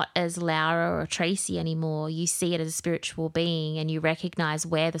it not as Laura or Tracy anymore. You see it as a spiritual being, and you recognize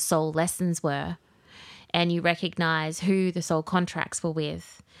where the soul lessons were, and you recognize who the soul contracts were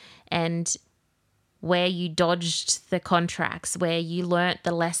with, and where you dodged the contracts, where you learnt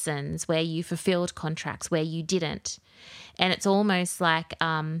the lessons, where you fulfilled contracts, where you didn't. And it's almost like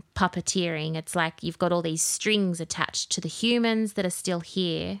puppeteering. It's like you've got all these strings attached to the humans that are still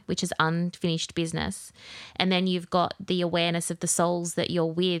here, which is unfinished business. And then you've got the awareness of the souls that you're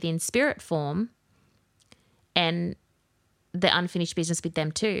with in spirit form and the unfinished business with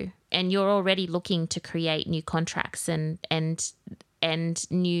them too. And you're already looking to create new contracts and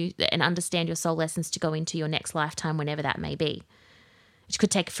understand your soul lessons to go into your next lifetime, whenever that may be, which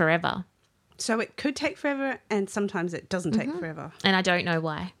could take forever. So it could take forever, and sometimes it doesn't take forever. And I don't know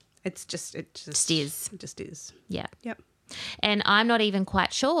why. It just is. It just is. Yeah. Yep. And I'm not even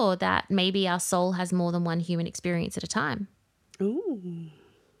quite sure that maybe our soul has more than one human experience at a time. Ooh,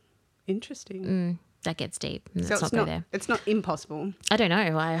 interesting. That gets deep. So Let's not go there. It's not impossible. I don't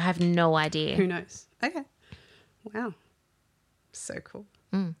know. I have no idea. Who knows? Okay. Wow. So cool.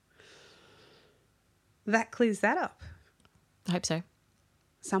 That clears that up. I hope so.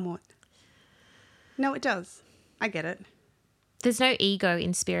 Somewhat. No, it does. I get it. There's no ego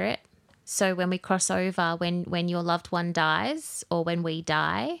in spirit. So when we cross over, when your loved one dies or when we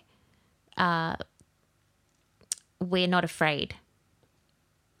die, we're not afraid.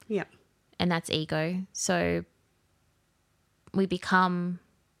 Yeah. And that's ego. So we become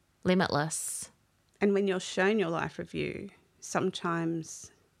limitless. And when you're shown your life review,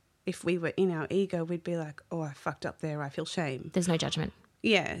 sometimes if we were in our ego, we'd be like, oh, I fucked up there. I feel shame. There's no judgment.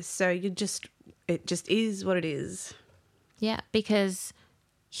 Yeah. So it just is what it is. Yeah, because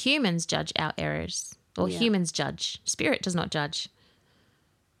humans judge our errors, or humans judge. Spirit does not judge.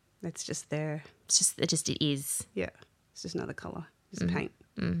 It's just there. It is. Yeah. It's just another colour. Just paint.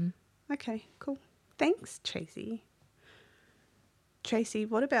 Mm-hmm. Okay, cool. Thanks, Tracy. Tracy,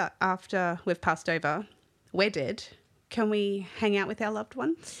 what about after we've passed over, we're dead, can we hang out with our loved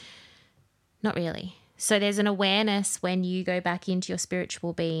ones? Not really. So there's an awareness when you go back into your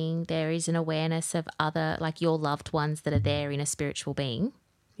spiritual being, there is an awareness of other, like your loved ones that are there in a spiritual being.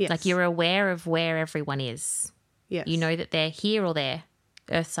 Yes. Like you're aware of where everyone is. Yes. You know that they're here or there,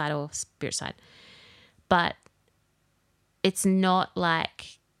 earth side or spirit side. But it's not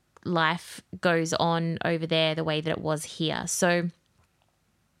like life goes on over there the way that it was here. So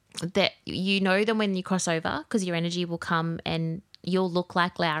that you know them when you cross over, because your energy will come and you'll look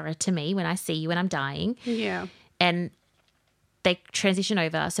like Laura to me when I see you when I'm dying. Yeah. And they transition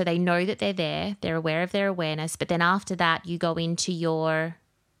over, so they know that they're there. They're aware of their awareness. But then after that, you go into your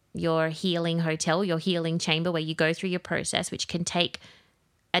healing hotel, your healing chamber, where you go through your process, which can take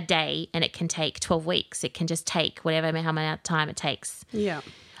a day and it can take 12 weeks. It can just take whatever, how much time it takes. Yeah.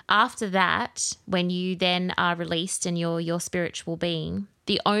 After that, when you then are released and you're your spiritual being,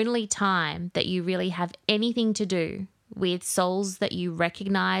 the only time that you really have anything to do with souls that you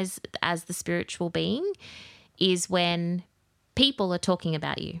recognize as the spiritual being is when people are talking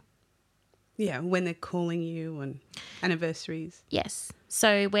about you. Yeah, when they're calling you on anniversaries. Yes.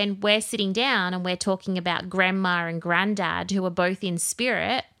 So when we're sitting down and we're talking about grandma and granddad who are both in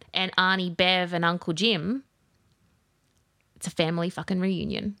spirit, and Auntie Bev and Uncle Jim, it's a family fucking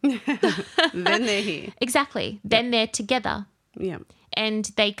reunion. Then they're here. Exactly. Then they're together. Yeah. And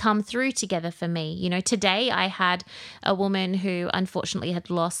they come through together for me. You know, today I had a woman who unfortunately had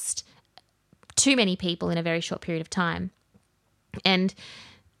lost too many people in a very short period of time. And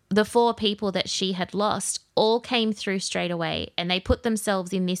the 4 people that she had lost all came through straight away, and they put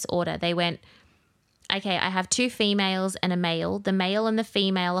themselves in this order. They went, okay, I have 2 females and a male. The male and the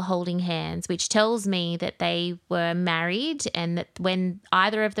female are holding hands, which tells me that they were married, and that when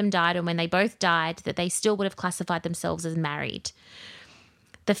either of them died or when they both died, that they still would have classified themselves as married.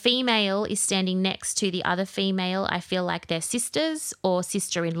 The female is standing next to the other female. I feel like they're sisters or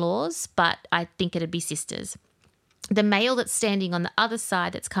sister-in-laws, but I think it'd be sisters. The male that's standing on the other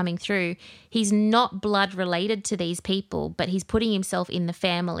side that's coming through, he's not blood related to these people, but he's putting himself in the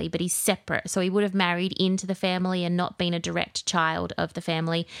family, but he's separate. So he would have married into the family and not been a direct child of the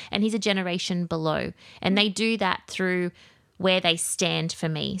family. And he's a generation below. And they do that through where they stand for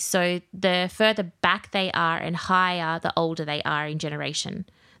me. So the further back they are and higher, the older they are in generation.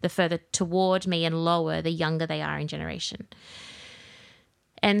 The further toward me and lower, the younger they are in generation.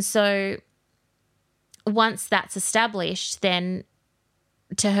 And so once that's established, then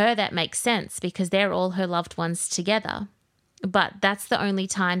to her that makes sense because they're all her loved ones together. But that's the only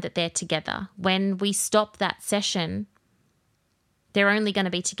time that they're together. When we stop that session, they're only going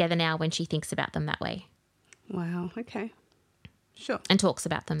to be together now when she thinks about them that way. Wow, okay. Sure. And talks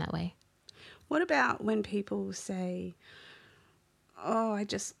about them that way. What about when people say, oh, I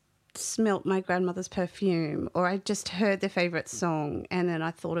just smelt my grandmother's perfume, or I just heard their favourite song and then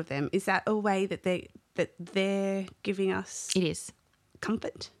I thought of them? Is that a way that they're giving us It is.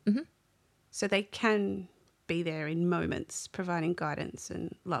 comfort? Mm-hmm. So they can be there in moments providing guidance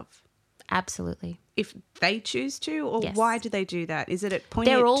and love? Absolutely. If they choose to, or Yes. why do they do that? Is it at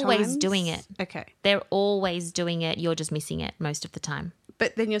pointy They're at always times? doing it. Okay. They're always doing it. You're just missing it most of the time.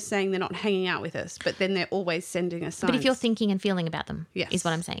 But then you're saying they're not hanging out with us, but then they're always sending us signs. But if you're thinking and feeling about them, Yes. is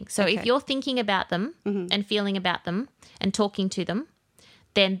what I'm saying. So Okay. if you're thinking about them and feeling about them and talking to them,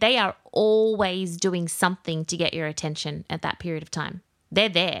 then they are always doing something to get your attention at that period of time. They're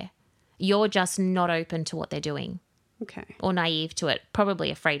there. You're just not open to what they're doing Okay. or naive to it, probably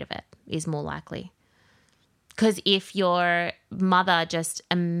afraid of it is more likely. Because if your mother just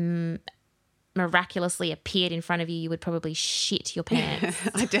miraculously appeared in front of you, you would probably shit your pants.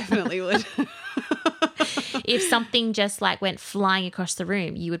 I definitely would. If something just like went flying across the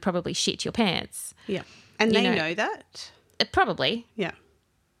room, you would probably shit your pants. Yeah. And You they know. know that? Probably. Yeah.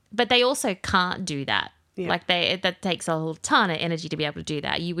 But they also can't do that. Yeah. Like that takes a whole ton of energy to be able to do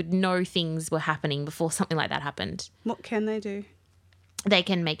that. You would know things were happening before something like that happened. What can they do? They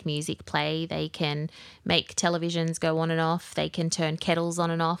can make music play. They can make televisions go on and off. They can turn kettles on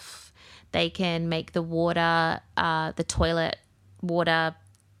and off. They can make the water, the toilet water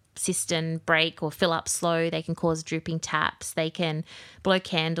cistern break or fill up slow. They can cause drooping taps. They can blow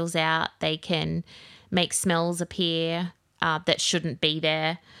candles out. They can make smells appear. that shouldn't be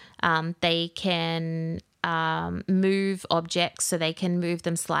there. They can move objects, so they can move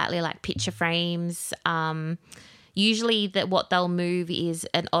them slightly, like picture frames. Usually what they'll move is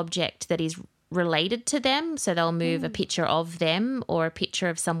an object that is related to them. So they'll move a picture of them or a picture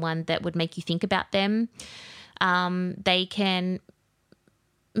of someone that would make you think about them. They can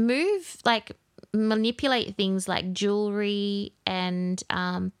move, like manipulate things like jewelry and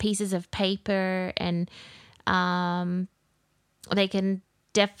pieces of paper, and they can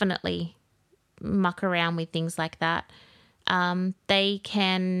definitely muck around with things like that. They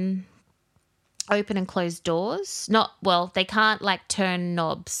can open and close doors. They can't like turn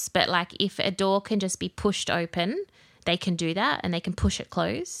knobs, but like if a door can just be pushed open, they can do that, and they can push it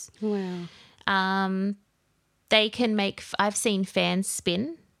close. Wow. They can make, I've seen fans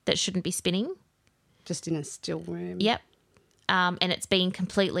spin that shouldn't be spinning. Just in a still room. Yep. And it's been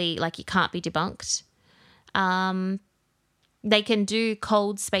completely, like, it can't be debunked. They can do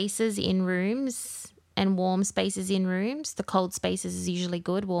cold spaces in rooms and warm spaces in rooms. The cold spaces is usually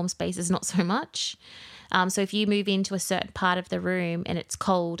good, warm spaces not so much. So if you move into a certain part of the room and it's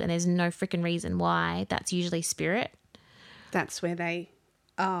cold and there's no freaking reason why, that's usually spirit. That's where they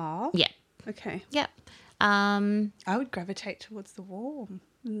are? Yeah. Okay. Yep. I would gravitate towards the warm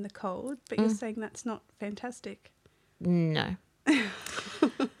and the cold, but you're saying that's not fantastic. No.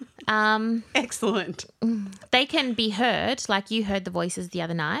 Excellent. They can be heard, like you heard the voices the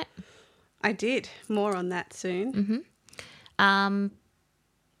other night. I did. More on that soon. What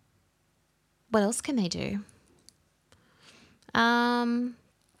else can they do?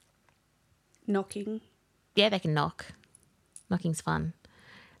 Knocking. Yeah, they can knock. Knocking's fun.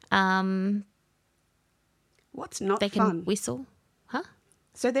 What's not They can fun? whistle. Huh?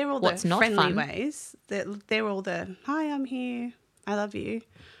 So they're all What's the not friendly fun? ways. They're all the, hi, I'm here. I love you.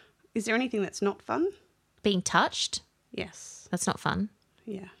 Is there anything that's not fun? Being touched. Yes. That's not fun.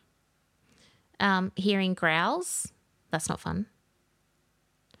 Yeah. Hearing growls. That's not fun.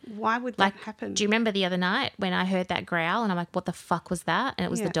 Why would Like, that happen? do you remember the other night when I heard that growl and I'm like, what the fuck was that? And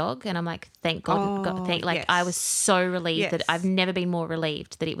it was Yeah. the dog. And I'm like, thank God. Oh, yes. I was so relieved that Yes. I've never been more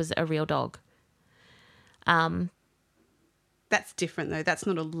relieved that it was a real dog. That's different, though. That's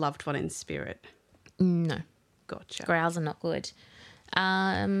not a loved one in spirit. No. Gotcha. Growls are not good.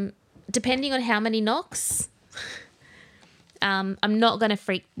 Depending on how many knocks, I'm not going to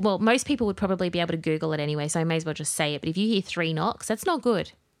freak. Well, most people would probably be able to Google it anyway, so I may as well just say it. But if you hear 3 knocks, that's not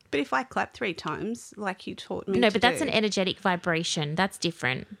good. But if I clap 3 times, like you taught me No, to but that's do, an energetic vibration. That's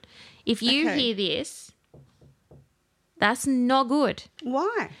different. If you Okay. hear this, that's not good.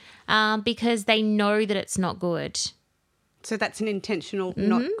 Why? Because they know that it's not good. So that's an intentional, Mm-hmm.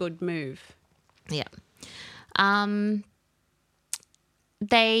 not good move. Yeah.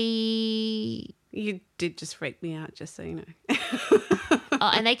 They... You did just freak me out, just so you know.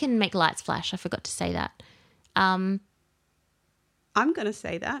 Oh, and they can make lights flash. I forgot to say that. I'm going to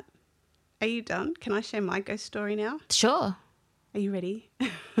say that. Are you done? Can I share my ghost story now? Sure. Are you ready? I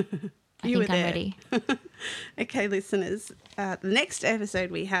You were think I'm there. ready. Okay, listeners, the next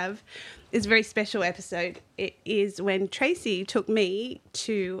episode we have is a very special episode. It is when Tracy took me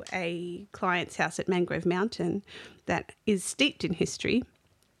to a client's house at Mangrove Mountain that is steeped in history,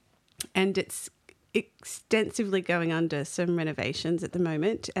 and it's extensively going under some renovations at the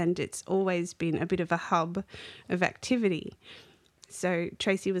moment, and it's always been a bit of a hub of activity. So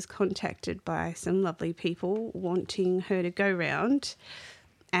Tracy was contacted by some lovely people wanting her to go round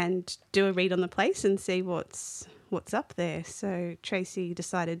and do a read on the place and see what's up there. So Tracy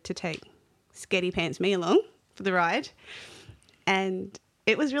decided to take Scaredy Pants me along for the ride, and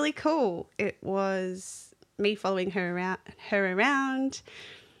it was really cool. It was me following her around,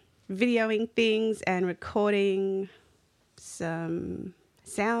 videoing things and recording some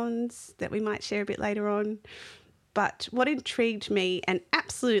sounds that we might share a bit later on. But what intrigued me and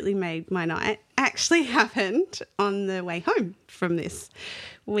absolutely made my night actually happened on the way home from this.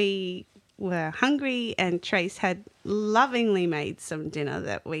 We were hungry and Trace had lovingly made some dinner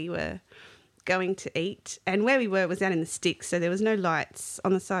that we were going to eat. And where we were was out in the sticks, so there was no lights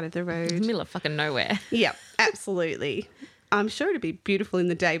on the side of the road. Middle of fucking nowhere. Yep, absolutely. I'm sure it'd be beautiful in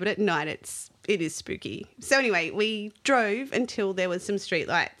the day, but at night it is spooky. So anyway, we drove until there was some street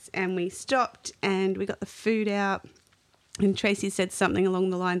lights and we stopped and we got the food out, and Tracy said something along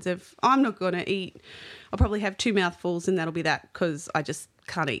the lines of, I'm not going to eat. I'll probably have 2 mouthfuls and that'll be that, because I just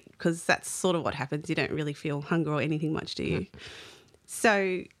can't eat, because that's sort of what happens. You don't really feel hunger or anything much, do you?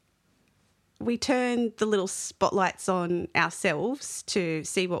 So we turned the little spotlights on ourselves to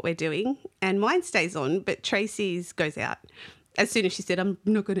see what we're doing, and mine stays on, but Tracy's goes out as soon as she said, I'm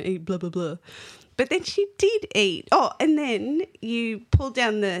not going to eat, blah, blah, blah. But then she did eat. Oh, and then you pull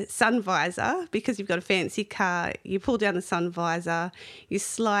down the sun visor because you've got a fancy car. You pull down the sun visor, you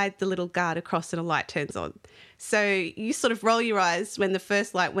slide the little guard across and a light turns on. So you sort of roll your eyes when the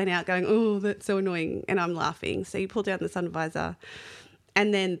first light went out going, oh, that's so annoying, and I'm laughing. So you pull down the sun visor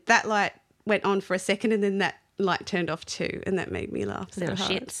and then that light went on for a second and then that light turned off too, and that made me laugh so Little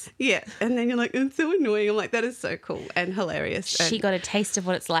hard. shits. Yeah, and then you're like, it's so annoying. I'm like, that is so cool and hilarious. She got a taste of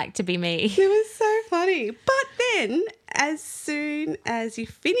what it's like to be me. It was so funny. But then as soon as you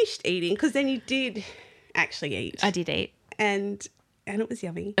finished eating, because then you did actually eat. I did eat. And it was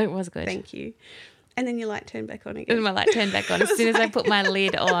yummy. It was good. Thank you. And then your light turned back on again. And my light turned back on. As soon as I put my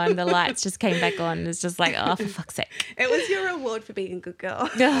lid on, the lights just came back on. It's just like, oh, for fuck's sake. It was your reward for being a good girl.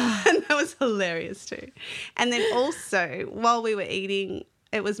 And that was hilarious too. And then also, while we were eating,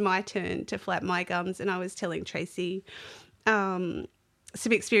 it was my turn to flap my gums, and I was telling Tracy some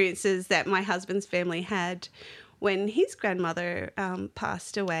experiences that my husband's family had when his grandmother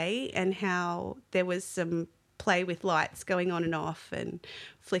passed away, and how there was some play with lights going on and off and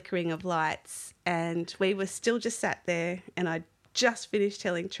flickering of lights, and we were still just sat there, and I just finished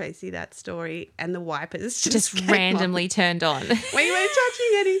telling Tracy that story and the wipers just came randomly turned on. We weren't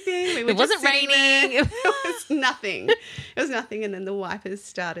touching anything. We were It wasn't just sitting raining. there. It was nothing. It was nothing, and then the wipers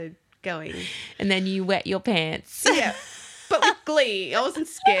started going. And then you wet your pants. Yeah, but with glee. I wasn't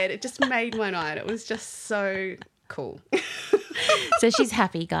scared. It just made my night. It was just so cool. So she's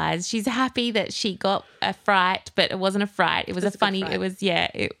happy, guys. She's happy that she got a fright, but it wasn't a fright. It was a funny, fright. it was, yeah,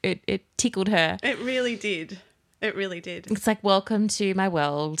 it tickled her. It really did. It really did. It's like, welcome to my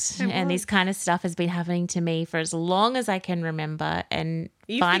world. And this kind of stuff has been happening to me for as long as I can remember. And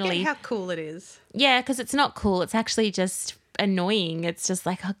You finally, forget how cool it is. yeah, because it's not cool. It's actually just annoying. It's just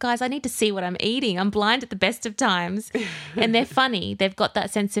like, oh, guys, I need to see what I'm eating. I'm blind at the best of times. And they're funny. They've got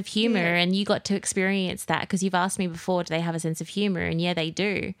that sense of humor, and you got to experience that because you've asked me before, do they have a sense of humor? And yeah, they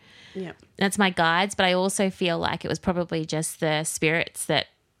do. Yeah. That's my guides, but I also feel like it was probably just the spirits that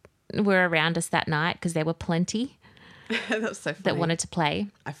were around us that night, because there were plenty That was so funny. that wanted to play.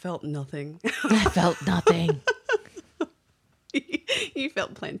 I felt nothing. I felt nothing. You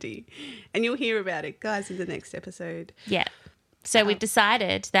felt plenty. And you'll hear about it, guys, in the next episode. Yeah. So we've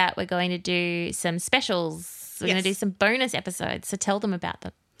decided that we're going to do some specials. We're going to do some bonus episodes. So tell them about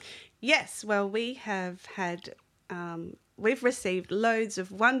them. Yes, well, we have had, we've received loads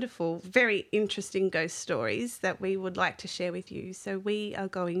of wonderful, very interesting ghost stories that we would like to share with you. So we are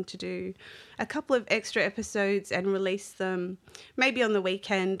going to do a couple of extra episodes and release them maybe on the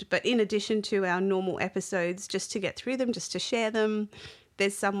weekend, but in addition to our normal episodes, just to get through them, just to share them.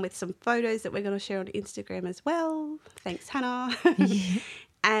 There's some with some photos that we're going to share on Instagram as well. Thanks, Hannah.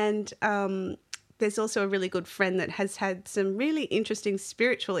 And there's also a really good friend that has had some really interesting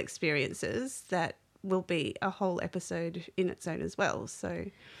spiritual experiences that will be a whole episode in its own as well. So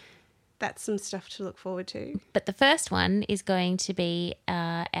that's some stuff to look forward to. But the first one is going to be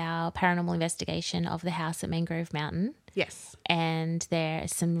our paranormal investigation of the house at Mangrove Mountain. Yes. And there are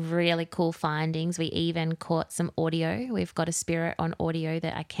some really cool findings. We even caught some audio. We've got a spirit on audio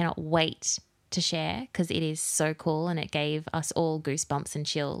that I cannot wait to share because it is so cool, and it gave us all goosebumps and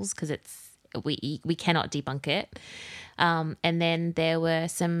chills because we cannot debunk it. And then there were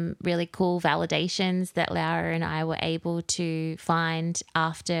some really cool validations that Laura and I were able to find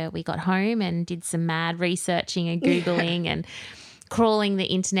after we got home and did some mad researching and Googling and crawling the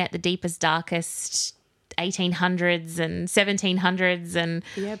internet, the deepest, darkest 1800s and 1700s and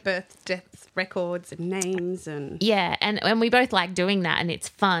birth, death records and names and and we both like doing that, and it's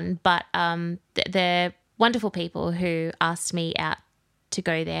fun. But the wonderful people who asked me out to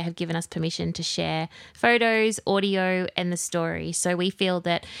go there have given us permission to share photos, audio, and the story. So we feel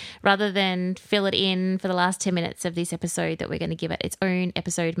that rather than fill it in for the last 10 minutes of this episode, that we're going to give it its own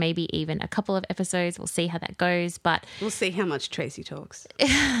episode, maybe even a couple of episodes. We'll see how that goes, but we'll see how much Tracy talks.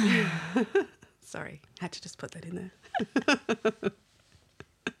 Sorry, had to just put that in there.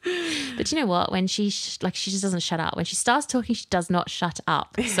 But you know what? When she just doesn't shut up. When she starts talking, she does not shut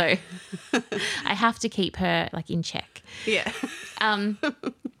up. So I have to keep her in check. Yeah. So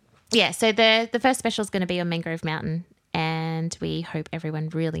the first special is going to be on Mangrove Mountain, and we hope everyone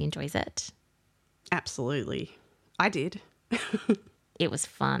really enjoys it. Absolutely. I did. It was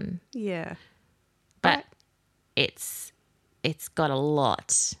fun. Yeah. But it's got a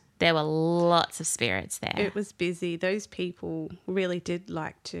lot. There were lots of spirits there. It was busy. Those people really did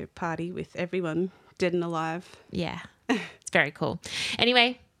like to party with everyone, dead and alive. Yeah. It's very cool.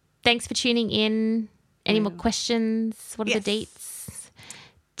 Anyway, thanks for tuning in. Any more questions? What are the deets?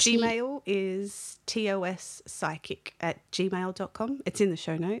 Gmail is tospsychic@gmail.com. It's in the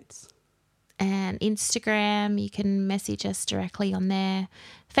show notes. and Instagram. You can message us directly on there.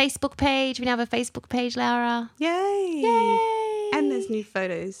 Facebook page. We now have a Facebook page, Laura. Yay! Yay! And there's new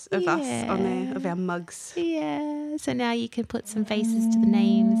photos of us on there, of our mugs. Yeah. So now you can put some faces to the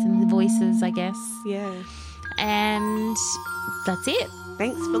names and the voices, I guess. Yeah. And that's it.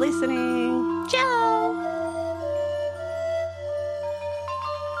 Thanks for listening. Ciao.